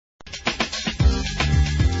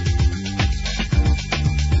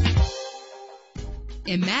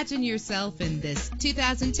Imagine yourself in this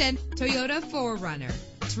 2010 Toyota 4Runner.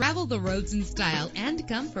 Travel the roads in style and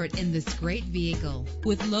comfort in this great vehicle.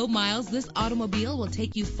 With low miles, this automobile will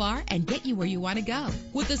take you far and get you where you want to go.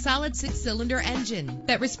 With a solid 6-cylinder engine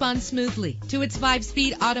that responds smoothly to its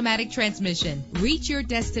 5-speed automatic transmission. Reach your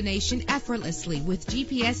destination effortlessly with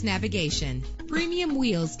GPS navigation. Premium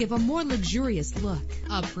wheels give a more luxurious look.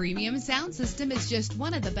 A premium sound system is just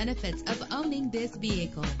one of the benefits of owning this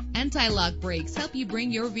vehicle. Anti-lock brakes help you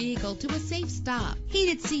bring your vehicle to a safe stop.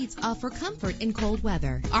 Heated seats offer comfort in cold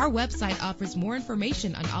weather. Our website offers more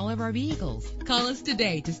information on all of our vehicles. Call us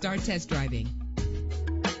today to start test driving.